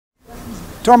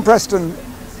Tom Preston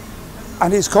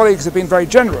and his colleagues have been very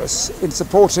generous in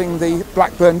supporting the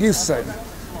Blackburn Youth Zone.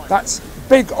 That's a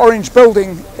big orange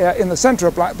building in the centre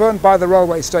of Blackburn by the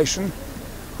railway station.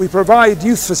 We provide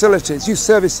youth facilities, youth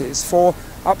services for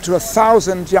up to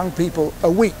 1,000 young people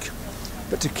a week.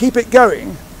 But to keep it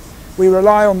going, we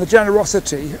rely on the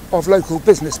generosity of local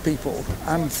business people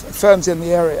and firms in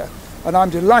the area. And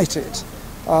I'm delighted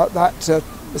that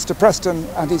Mr. Preston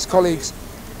and his colleagues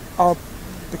are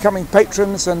becoming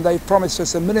patrons, and they've promised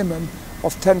us a minimum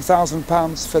of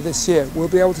 £10,000 for this year. We'll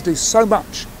be able to do so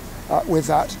much with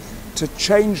that to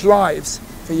change lives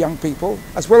for young people,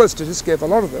 as well as to just give a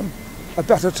lot of them a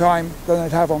better time than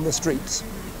they'd have on the streets.